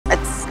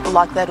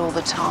like that all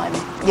the time.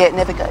 Yeah, it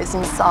never goes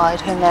inside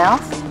her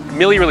mouth.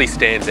 Millie really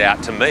stands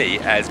out to me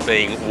as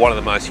being one of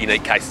the most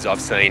unique cases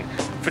I've seen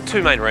for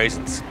two main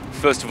reasons.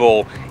 First of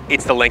all,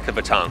 it's the length of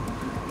her tongue.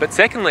 But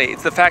secondly,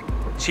 it's the fact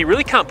she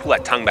really can't pull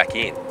that tongue back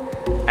in.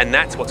 And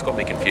that's what's got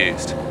me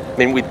confused. I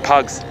mean, with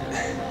pugs,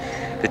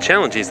 the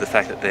challenge is the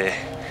fact that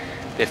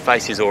their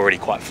face is already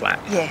quite flat.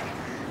 Yeah.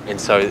 And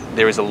so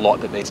there is a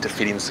lot that needs to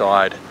fit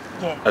inside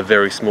a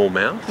very small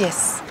mouth.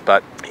 Yes.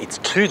 But it's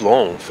too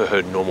long for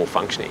her normal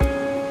functioning.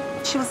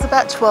 She was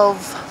about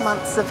 12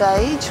 months of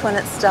age when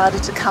it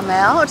started to come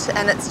out,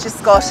 and it's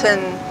just gotten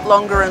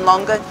longer and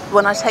longer.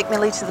 When I take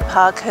Millie to the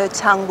park, her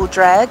tongue will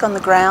drag on the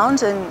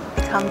ground and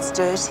becomes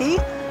dirty.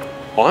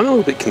 I'm a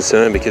little bit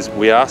concerned because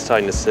we are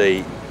starting to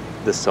see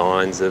the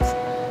signs of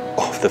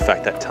the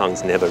fact that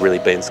tongue's never really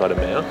been inside her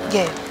mouth.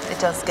 Yeah, it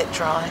does get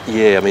dry.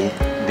 Yeah, I mean,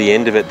 the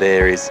end of it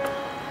there is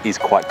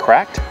quite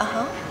cracked.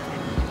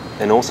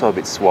 And also a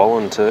bit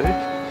swollen too.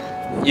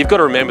 You've got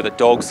to remember that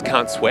dogs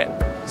can't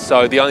sweat.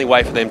 So the only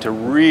way for them to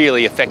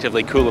really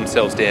effectively cool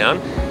themselves down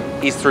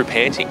is through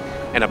panting.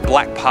 And a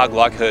black pug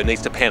like her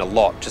needs to pant a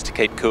lot just to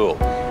keep cool.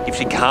 If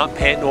she can't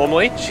pant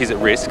normally, she's at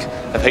risk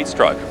of heat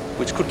stroke,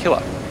 which could kill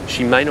her.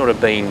 She may not have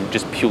been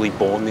just purely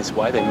born this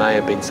way. There may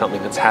have been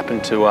something that's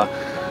happened to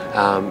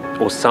her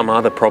or some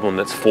other problem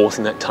that's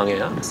forcing that tongue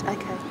out.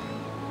 Okay.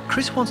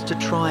 Chris wants to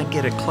try and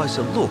get a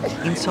closer look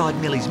inside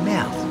Millie's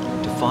mouth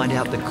to find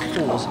out the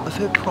cause of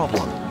her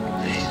problem.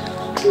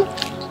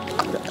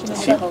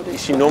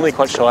 Is she normally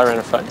quite shy around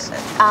her face?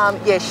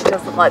 Yeah, she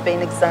doesn't like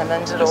being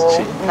examined at all.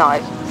 No.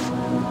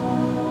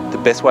 The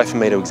best way for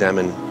me to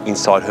examine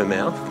inside her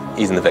mouth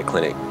is in the vet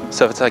clinic.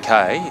 So if it's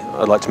okay,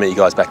 I'd like to meet you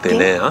guys back there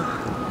now.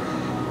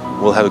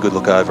 We'll have a good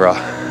look over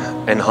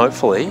her and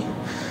hopefully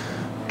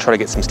try to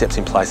get some steps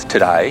in place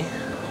today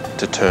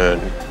to turn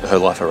her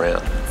life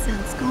around.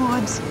 Sounds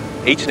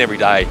good. Each and every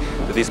day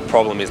that this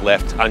problem is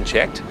left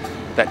unchecked,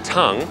 that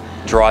tongue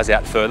dries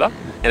out further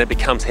and it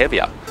becomes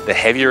heavier. The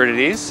heavier it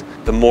is,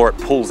 the more it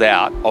pulls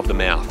out of the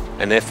mouth,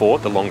 and therefore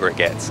the longer it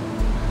gets.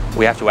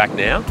 We have to act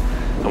now,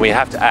 and we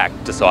have to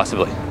act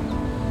decisively.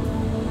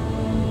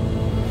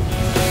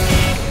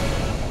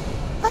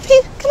 Up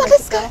here, come on,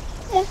 let's go.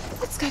 Come on,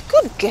 let's go.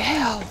 Good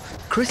girl.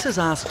 Chris has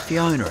asked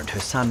Fiona and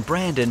her son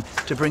Brandon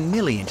to bring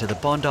Millie into the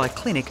Bondi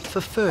clinic for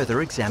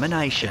further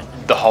examination.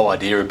 The whole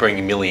idea of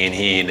bringing Millie in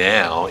here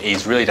now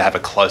is really to have a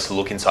closer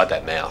look inside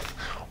that mouth.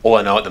 All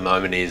I know at the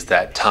moment is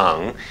that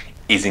tongue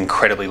is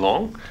incredibly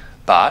long,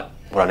 but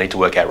what I need to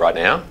work out right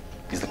now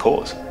is the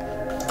cause.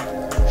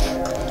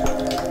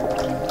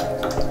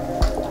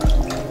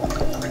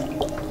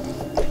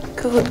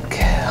 Good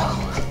girl.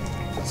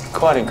 It's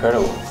quite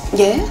incredible.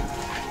 Yeah?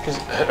 Because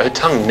her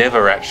tongue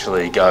never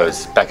actually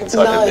goes back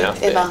inside her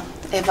mouth. No,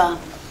 ever.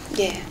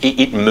 Yeah.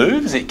 It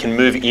moves, it can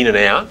move in and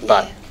out,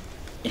 but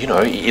you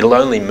know, it'll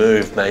only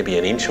move maybe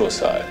an inch or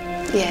so.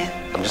 Yeah.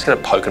 I'm just going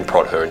to poke and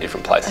prod her in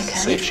different places to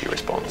see if she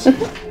responds.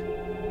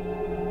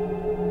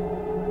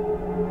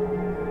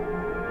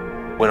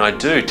 When I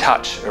do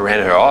touch around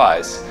her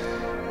eyes,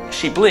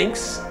 she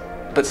blinks,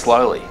 but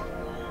slowly.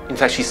 In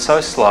fact, she's so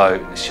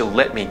slow, she'll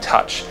let me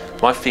touch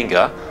my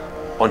finger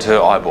onto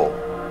her eyeball.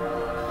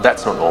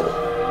 That's not normal.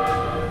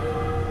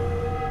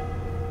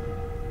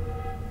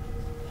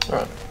 All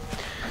right.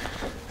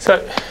 So,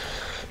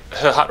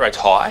 her heart rate's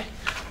high,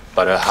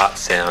 but her heart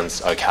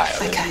sounds okay.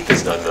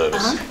 There's no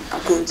nerves.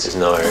 Good. There's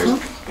no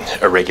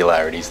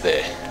irregularities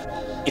there.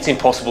 It's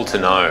impossible to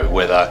know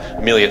whether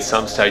Millie at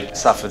some stage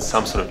suffered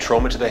some sort of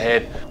trauma to the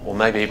head or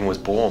maybe even was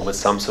born with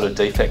some sort of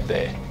defect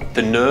there.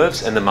 The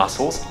nerves and the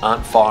muscles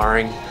aren't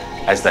firing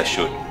as they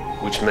should,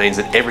 which means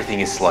that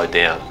everything is slowed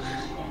down.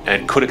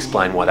 And it could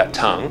explain why that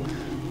tongue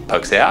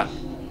pokes out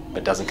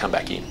but doesn't come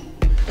back in.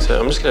 So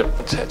I'm just going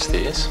to attach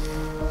this.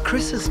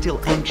 Chris is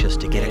still anxious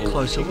to get a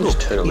closer look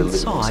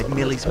inside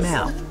Millie's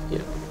mouth.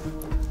 Yeah.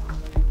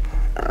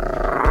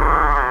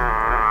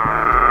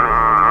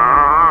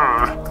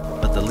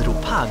 But the little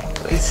pug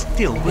is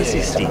still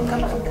resisting.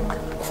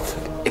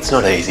 It's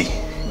not easy.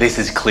 This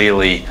is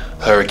clearly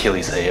her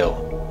Achilles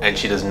heel, and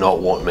she does not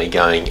want me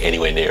going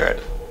anywhere near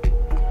it.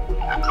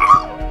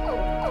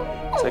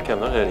 It's okay, I'm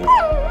not hurting you.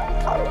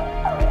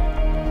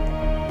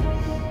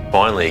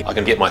 Finally, I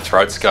can get my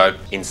throat scope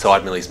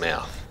inside Millie's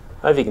mouth.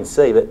 I don't know if you can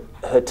see, but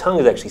her tongue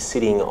is actually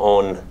sitting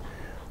on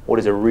what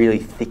is a really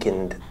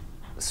thickened,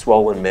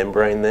 swollen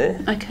membrane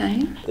there.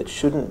 Okay. That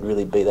shouldn't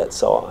really be that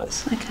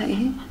size.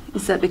 Okay.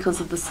 Is that because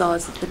of the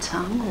size of the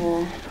tongue,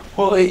 or?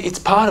 Well, it's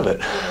part of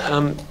it.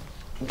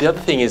 The other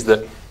thing is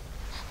that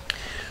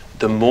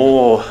the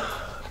more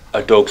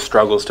a dog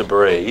struggles to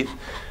breathe,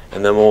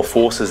 and the more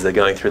forces they're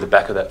going through the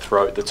back of that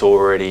throat that's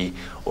already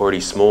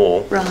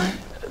small, right,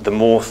 the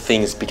more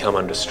things become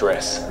under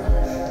stress.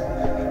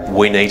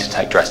 We need to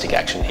take drastic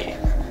action here,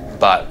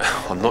 but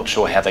I'm not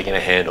sure how they're going to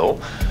handle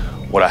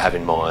what I have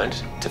in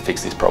mind to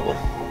fix this problem.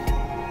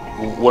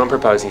 What I'm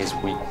proposing is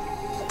we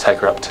take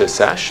her up to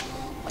Sash,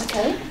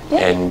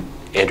 and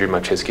Andrew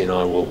Marcheski and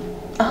I will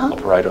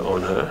operate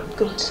on her.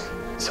 Good.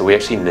 So we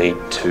actually need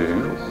to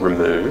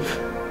remove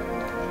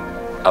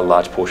a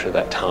large portion of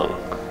that tongue.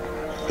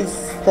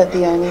 Is that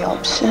the only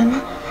option?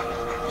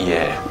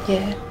 Yeah.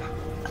 Yeah.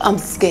 I'm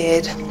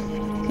scared.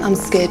 I'm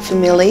scared for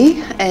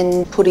Millie,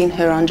 and putting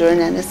her under an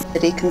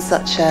anaesthetic in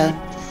such a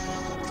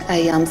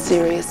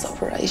serious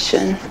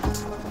operation.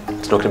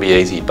 It's not going to be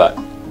easy, but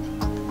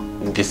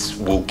this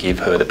will give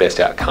her the best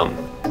outcome.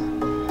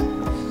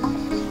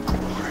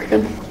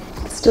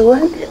 Let's do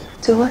it.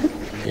 Do it.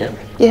 Yeah.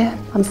 Yeah,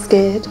 I'm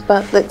scared,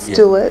 but let's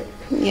do it.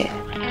 Yeah.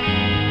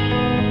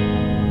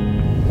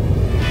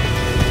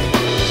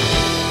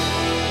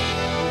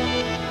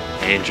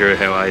 Andrew,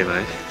 how are you,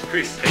 mate?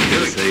 Chris, Good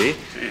to see you.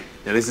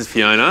 Now, this is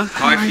Fiona.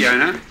 Hi,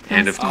 Fiona.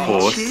 And of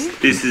course,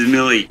 This is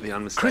Millie. the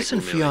unmistakable Chris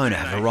and Millie. Fiona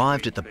have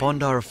arrived at the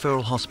Bondi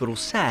Referral Hospital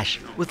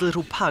sash with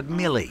little pug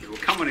Millie. Well,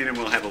 come on in and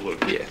we'll have a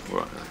look. Yeah,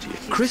 right after you.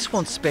 Chris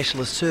wants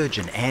specialist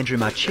surgeon Andrew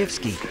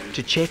Marchevsky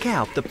to check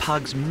out the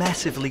pug's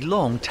massively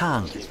long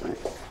tongue.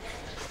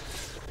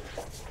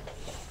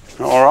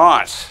 All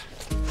right.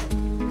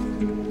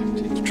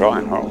 It's dry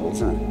and horrible,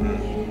 isn't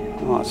it?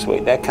 Oh,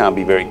 sweet. That can't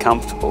be very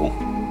comfortable.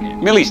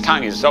 Millie's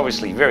tongue is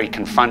obviously very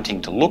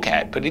confronting to look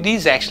at, but it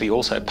is actually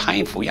also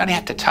painful. You only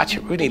have to touch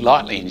it really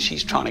lightly and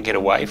she's trying to get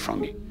away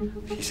from you.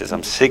 She says,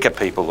 I'm sick of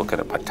people looking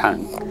at my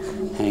tongue,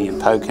 hanging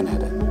and poking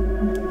at it.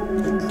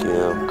 Good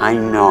girl. I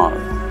know.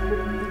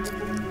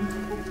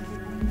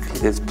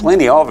 There's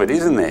plenty of it,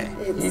 isn't there?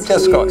 You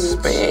just got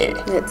spare.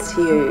 It's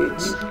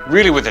huge.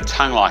 Really, with a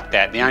tongue like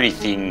that, the only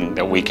thing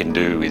that we can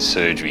do is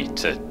surgery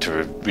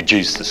to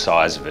reduce the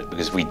size of it,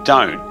 because if we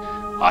don't,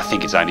 I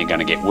think it's only going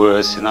to get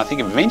worse, and I think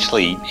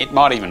eventually it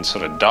might even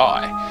sort of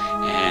die,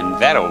 and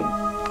that'll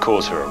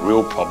cause her a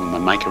real problem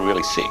and make her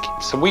really sick.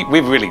 So we've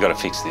really got to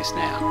fix this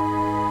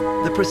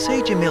now. The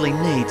procedure Millie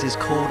needs is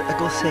called a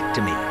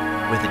glossectomy,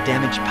 where the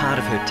damaged part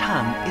of her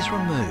tongue is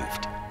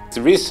removed.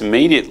 The risk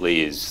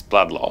immediately is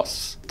blood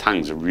loss.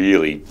 Tongue's a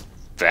really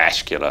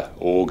vascular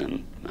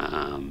organ,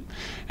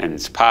 and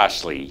it's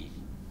partially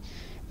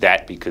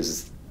that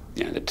because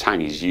the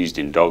tongue is used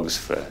in dogs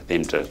for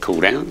them to cool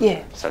down.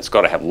 Yeah. So it's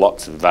got to have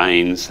lots of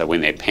veins, so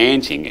when they're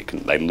panting,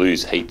 they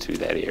lose heat through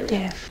that area.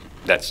 Yeah.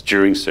 That's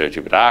during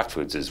surgery, but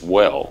afterwards as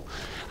well,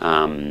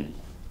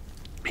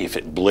 if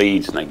it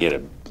bleeds and they get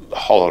a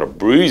whole lot of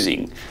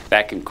bruising,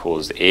 that can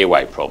cause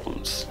airway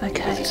problems. Okay.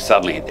 Because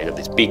suddenly they've got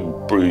this big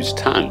bruised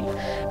tongue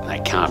and they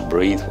can't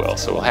breathe well,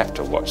 so we'll have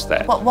to watch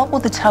that. What will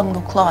the tongue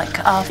look like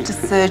after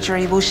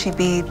surgery? Will she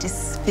be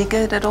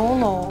disfigured at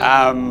all, or?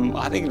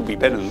 I think it'll be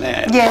better than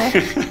that. Yeah.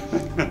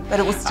 But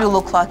it will still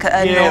look like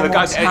a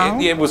normal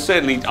tongue? Yeah, well,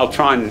 certainly we'll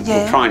try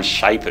and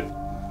shape it.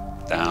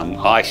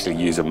 I actually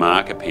use a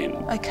marker pen.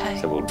 Okay.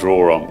 So we'll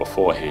draw on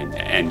beforehand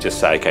and just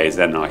say, okay, is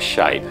that a nice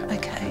shape?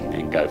 Okay.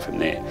 And go from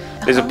there.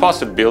 There's a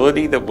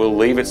possibility that we'll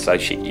leave it so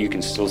you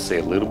can still see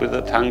a little bit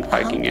of the tongue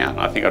poking out.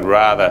 I think I'd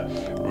rather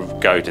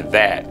go to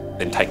that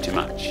than take too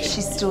much.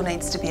 She still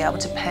needs to be able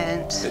to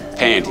pant.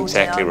 Pant, pull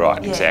exactly down.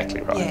 right, Yeah. exactly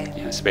right.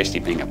 Yeah.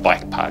 Especially being a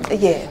black pug.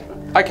 Yeah.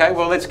 Okay,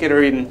 well, let's get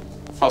her in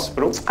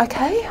hospital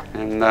Okay.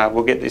 and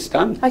we'll get this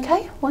done.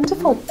 Okay,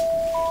 wonderful.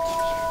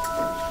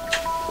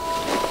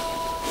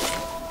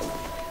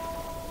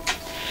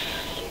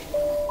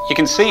 You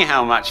can see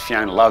how much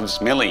Fiona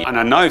loves Millie, and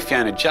I know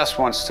Fiona just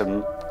wants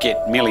to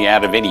get Millie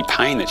out of any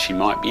pain that she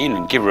might be in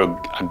and give her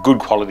a good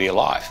quality of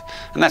life,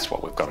 and that's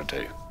what we've got to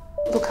do.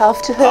 Look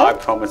after her. I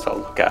promise I'll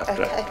look after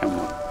Okay. her. Come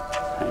on.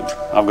 Thanks.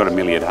 I've got a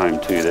Millie at home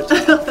too that's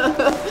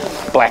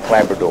a black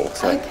Labrador,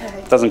 so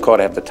Okay. doesn't quite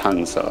have the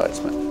tongue size,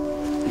 but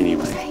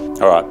anyway.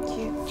 All right. Thank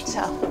you.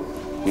 Ciao.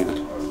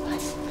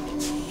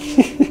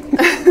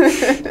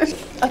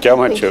 Go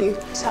on, Thank Chuck. you.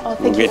 Oh,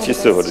 We'll get you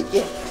sorted.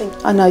 Yeah, thank you.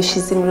 I know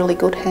she's in really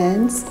good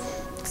hands,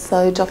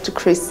 so Dr.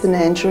 Chris and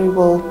Andrew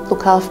will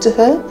look after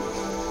her.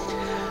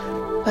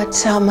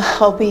 But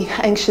I'll be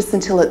anxious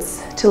until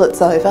it's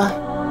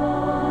over.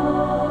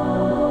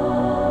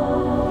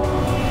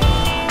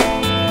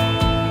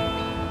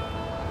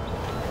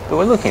 But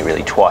we're looking at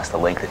really twice the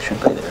length it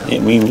should be there.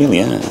 Yeah, we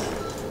really are.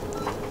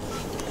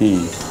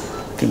 Yeah.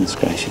 Goodness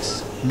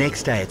gracious.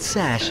 Next day at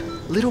SASH,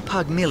 little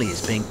pug Millie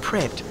is being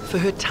prepped for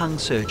her tongue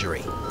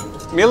surgery.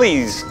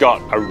 Millie's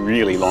got a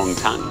really long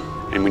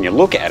tongue, and when you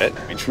look at it,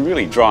 it's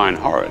really dry and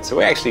horrid. So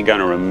we're actually going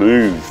to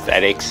remove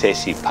that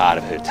excessive part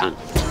of her tongue.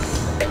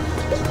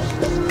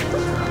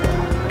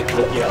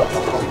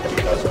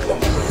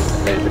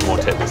 A bit more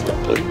tetanus,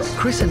 please.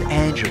 Chris and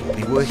Andrew will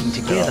be working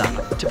together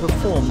to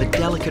perform the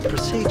delicate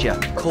procedure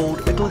called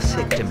a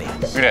glossectomy.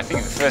 Really, I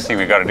think the first thing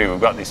we've got to do, we've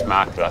got this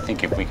mark, but I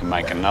think if we can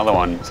make another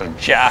one sort of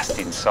just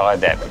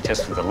inside that, but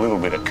just with a little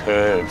bit of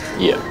curve.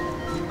 Yeah.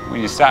 When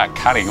you start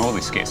cutting, all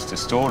this gets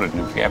distorted,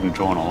 and if you haven't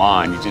drawn a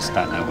line, you just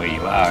don't know where you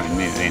are, and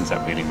then it ends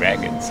up really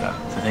ragged. So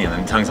The thing is,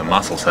 the tongue's a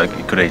muscle, so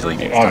it could easily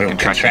get stuck it'll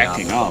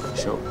contracting contracting up. off,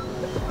 sure.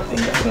 I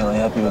think I'm really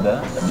happy with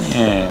that.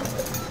 Yeah.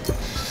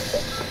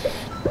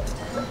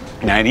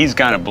 Now it is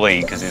going to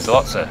bleed because there's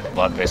lots of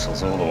blood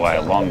vessels all the way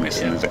along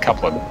this, and there's a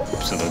couple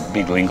of sort of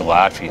big lingual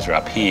arteries are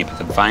up here, but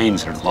the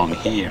veins are along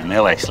here, and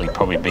they'll actually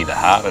probably be the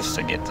hardest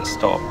to get to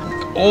stop.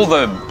 All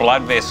the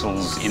blood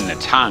vessels in the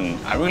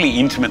tongue are really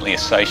intimately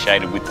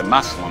associated with the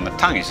muscle, and the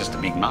tongue is just a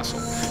big muscle.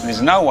 And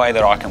there's no way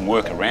that I can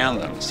work around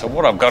them. So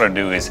what I've got to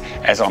do is,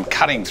 as I'm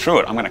cutting through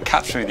it, I'm going to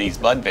cut through these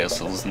blood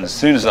vessels, and as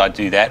soon as I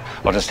do that,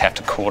 I'll just have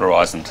to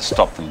cauterise them to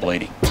stop them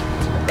bleeding.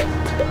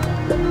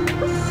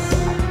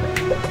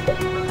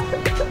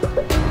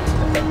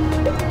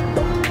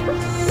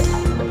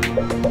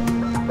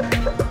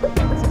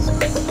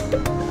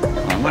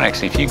 I might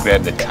actually, if you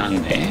grab the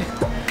tongue there,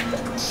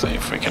 let's see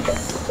if we can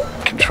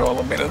control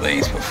a bit of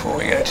these before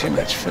we go too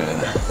much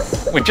further.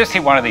 We've just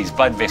hit one of these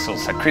blood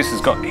vessels, so Chris has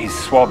got his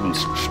swab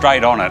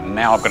straight on it, and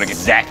now I've got to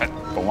zap it,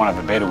 for want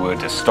of a better word,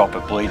 to stop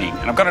it bleeding.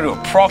 And I've got to do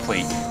it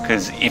properly,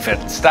 because if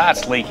it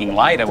starts leaking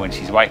later when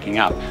she's waking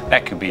up,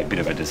 that could be a bit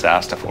of a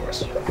disaster for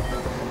us.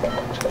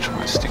 Just try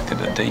and stick to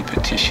the deeper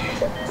tissue.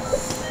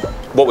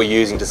 What we're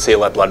using to seal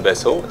that blood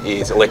vessel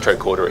is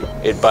electrocautery.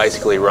 It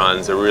basically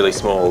runs a really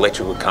small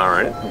electrical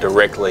current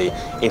directly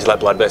into that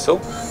blood vessel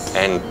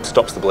and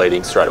stops the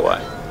bleeding straight away.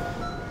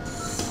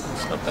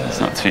 It's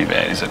not too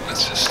bad, is it?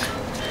 Let's just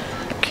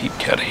keep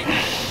cutting.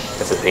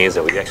 That's the thing, is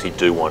that we actually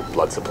do want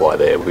blood supply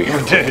there. We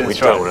don't want it to...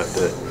 Don't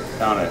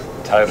want to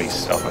totally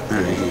stop it.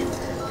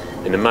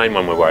 Mm-hmm. And the main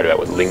one we're worried about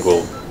was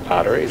lingual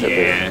artery. Is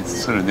yeah,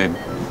 it's sort of the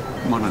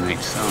one on each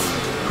side.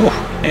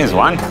 Oh, there's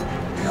one.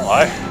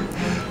 Hello.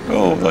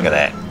 Oh, look at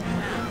that.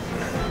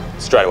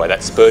 Straight away,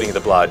 that spurting of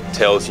the blood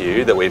tells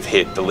you that we've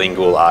hit the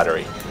lingual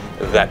artery.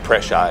 That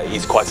pressure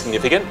is quite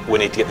significant. We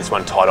need to get this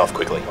one tied off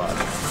quickly.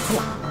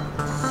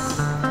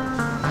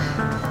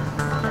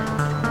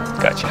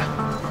 Gotcha.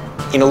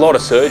 In a lot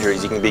of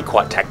surgeries, you can be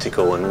quite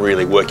tactical and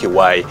really work your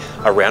way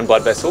around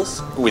blood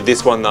vessels. With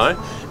this one though,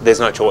 there's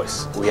no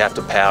choice. We have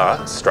to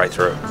power straight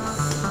through.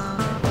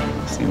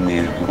 It's in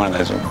there, one of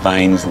those little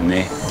veins in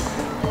there,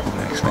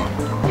 actually.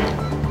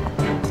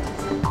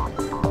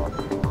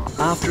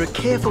 After a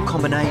careful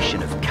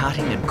combination of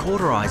cutting and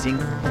cauterising,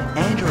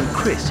 Andrew and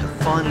Chris have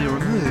finally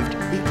removed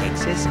the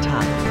excess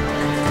tongue.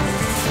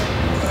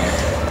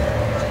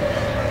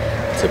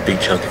 It's a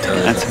big chunk of tongue.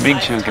 That's a big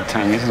chunk of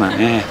tongue, isn't it?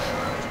 Yeah.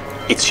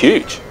 It's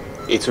huge.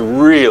 It's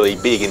really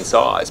big in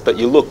size, but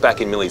you look back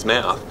in Millie's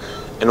mouth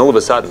and all of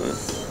a sudden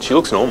she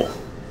looks normal.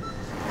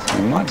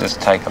 We might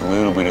just take a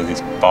little bit of this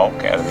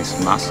bulk out of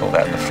this muscle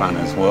out the front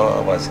as well,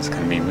 otherwise it's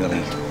going to be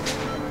really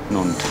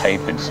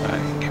non-tapered, so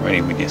get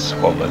ready with your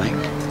swab, I think.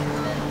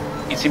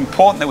 It's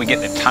important that we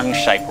get the tongue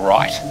shape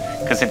right,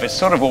 because if it's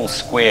sort of all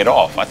squared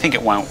off, I think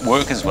it won't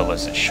work as well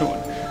as it should.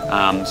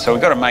 So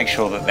we've got to make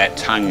sure that that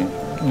tongue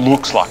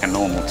looks like a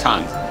normal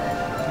tongue.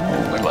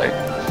 Oh, we're late.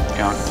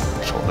 Go on,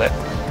 sort that.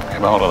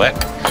 Grab a hold of that.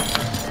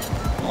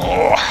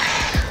 Oh.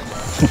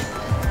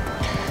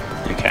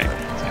 Okay.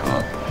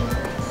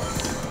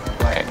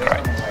 Okay,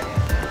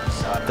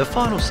 great. The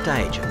final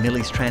stage of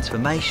Millie's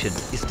transformation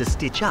is to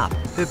stitch up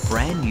her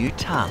brand new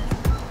tongue.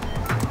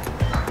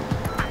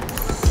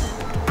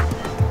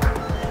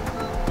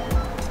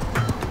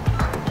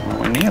 Well,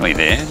 we're nearly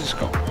there. Just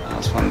got the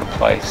last one to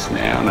place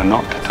now and a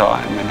knot to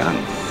tie and we're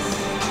done.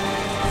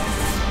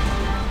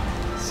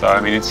 So, I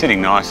mean, it's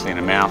sitting nicely in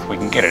her mouth. We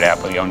can get it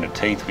out beyond her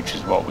teeth, which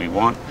is what we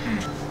want.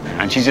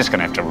 And she's just going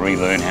to have to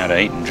relearn how to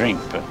eat and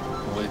drink. But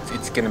Well,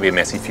 it's going to be a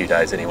messy few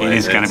days anyway. It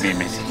is going to be a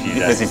messy few days.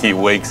 Messy few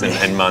weeks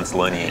and months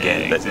learning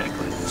again, yeah, but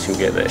exactly. she'll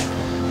get there.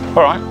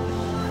 All right.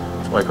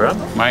 Let's wake her up.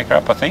 Make her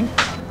up, I think.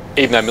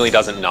 Even though Millie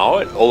doesn't know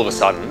it, all of a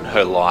sudden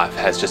her life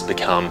has just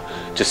become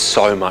just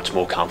so much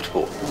more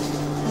comfortable.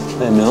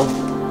 Hey, Mill.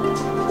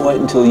 Wait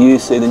until you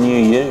see the new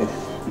you.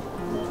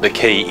 The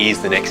key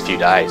is the next few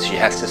days. She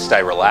has to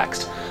stay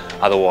relaxed.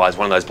 Otherwise,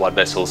 one of those blood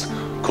vessels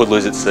could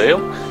lose its seal.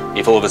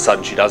 If all of a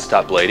sudden she does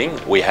start bleeding,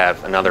 we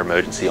have another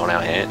emergency on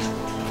our hands.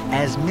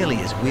 As Millie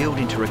has wheeled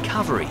into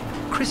recovery,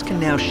 Chris can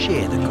now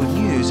share the good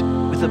news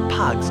with the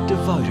pug's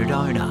devoted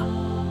owner.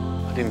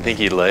 I didn't think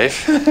you'd leave.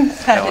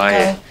 How are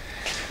you?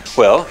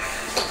 Well,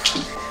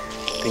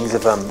 things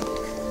have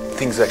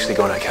actually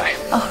gone okay.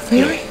 Oh,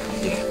 really?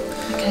 Yeah.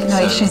 Okay,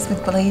 no issues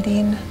with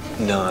bleeding?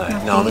 No,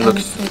 I mean, look,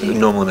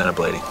 normal amount of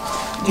bleeding.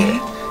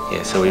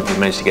 Yeah, so we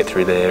managed to get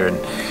through there and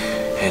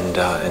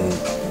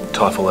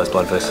tie off all those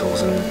blood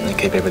vessels and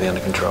keep everything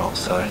under control,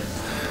 so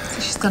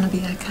she's going to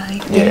be okay?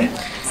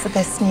 Yeah. It's the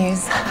best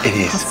news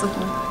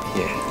possible.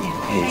 Yeah,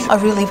 it is. I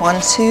really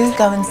want to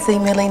go and see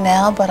Millie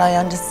now, but I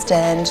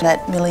understand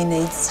that Millie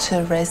needs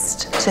to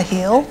rest to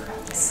heal.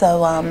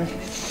 So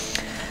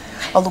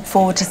I'll look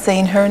forward to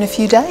seeing her in a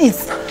few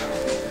days.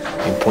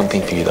 The important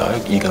thing for you though,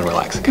 you're going to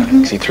relax, okay?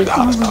 Because you're through the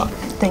hardest part.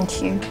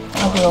 Thank you.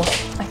 I will.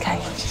 Okay.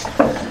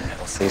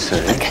 I'll see you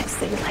soon. Okay,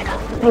 see you later.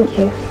 Thank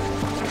you.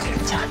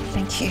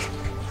 Thank you.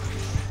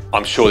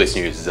 I'm sure this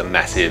news is a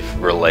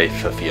massive relief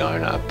for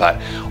Fiona, but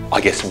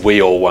I guess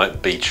we all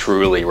won't be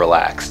truly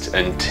relaxed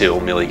until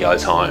Millie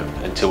goes home,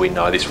 until we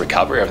know this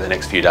recovery over the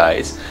next few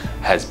days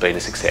has been a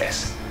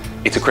success.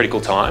 It's a critical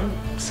time.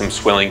 Some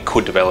swelling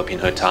could develop in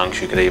her tongue.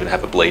 She could even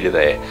have a bleeder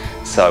there.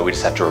 So we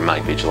just have to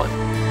remain vigilant.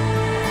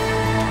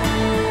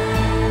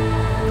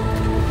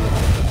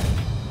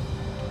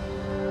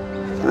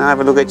 Can I have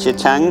a look at your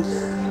tongue?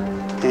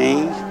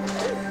 Okay.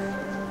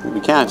 Just, We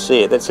can't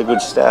see it. That's a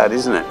good start,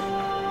 isn't it?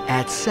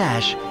 At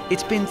Sash,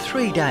 it's been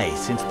 3 days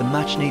since the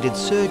much-needed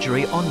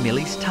surgery on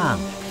Millie's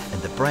tongue,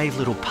 and the brave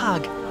little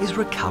pug is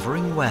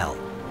recovering well.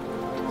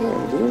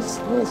 There it is.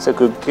 That's a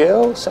good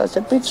girl. So it's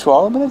a bit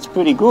swollen, but it's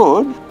pretty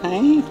good.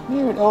 Hey,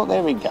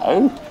 there we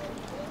go.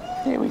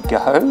 There we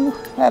go.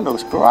 That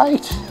looks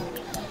great.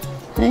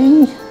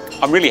 Hey.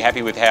 I'm really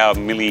happy with how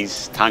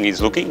Millie's tongue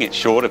is looking. It's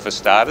shorter for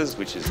starters,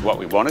 which is what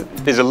we wanted.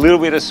 There's a little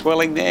bit of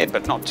swelling there,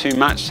 but not too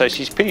much, so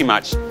she's pretty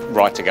much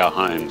right to go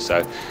home.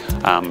 So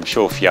I'm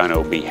sure Fiona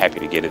will be happy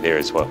to get her there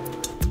as well.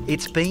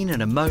 It's been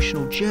an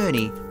emotional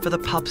journey for the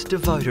pup's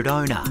devoted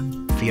owner.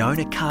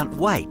 Fiona can't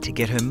wait to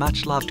get her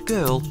much-loved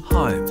girl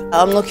home.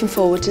 I'm looking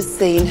forward to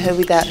seeing her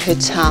without her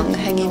tongue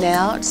hanging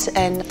out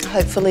and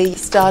hopefully the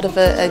start of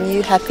a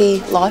new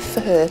happy life for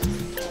her.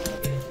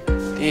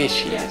 There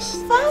she is.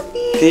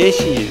 Bobby. There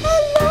she is.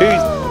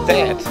 Who's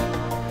that?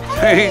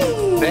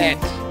 Who's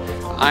that?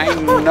 I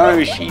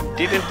know she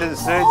didn't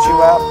desert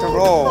you after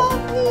all.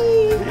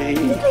 Hey.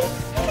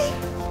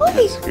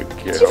 That's a good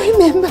girl. Do you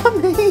remember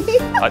me?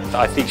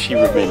 I think she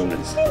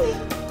remembers.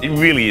 It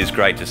really is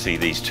great to see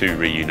these two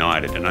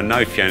reunited, and I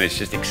know Fiona's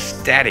just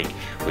ecstatic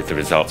with the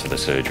results of the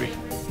surgery.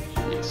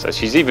 Yeah, so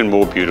she's even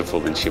more beautiful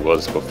than she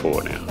was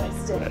before now.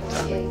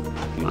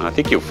 I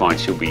think you'll find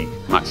she'll be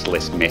much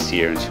less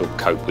messier and she'll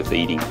cope with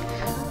eating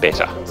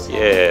better.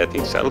 Yeah, I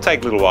think so. It'll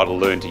take a little while to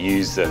learn to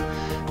use the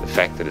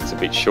fact that it's a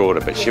bit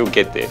shorter, but she'll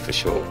get there for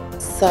sure.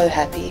 So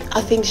happy.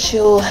 I think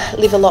she'll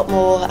live a lot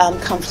more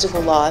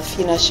comfortable life.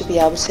 You know, she'll be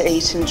able to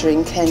eat and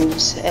drink and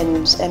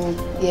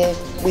yeah,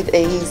 with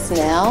ease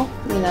now.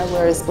 You know,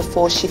 whereas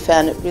before she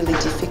found it really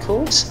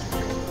difficult.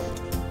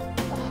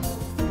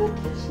 Look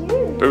at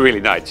you. But really,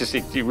 no,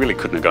 you really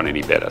couldn't have gone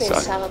any better. So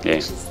yeah,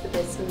 is the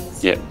best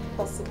news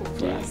possible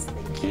for us.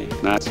 Yeah,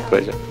 no, it's a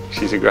pleasure.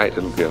 She's a great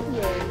little girl.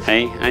 Yeah.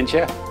 Hey, ain't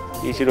you?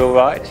 Is it all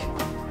right?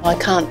 I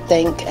can't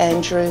thank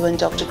Andrew and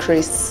Dr.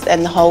 Chris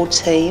and the whole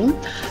team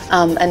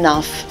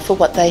enough for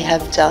what they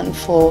have done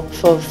for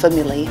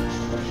Millie.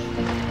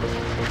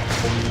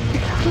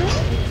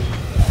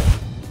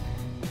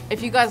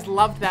 If you guys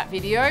loved that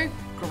video,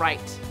 great.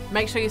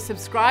 Make sure you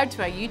subscribe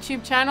to our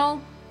YouTube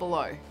channel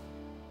below.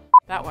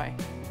 That way.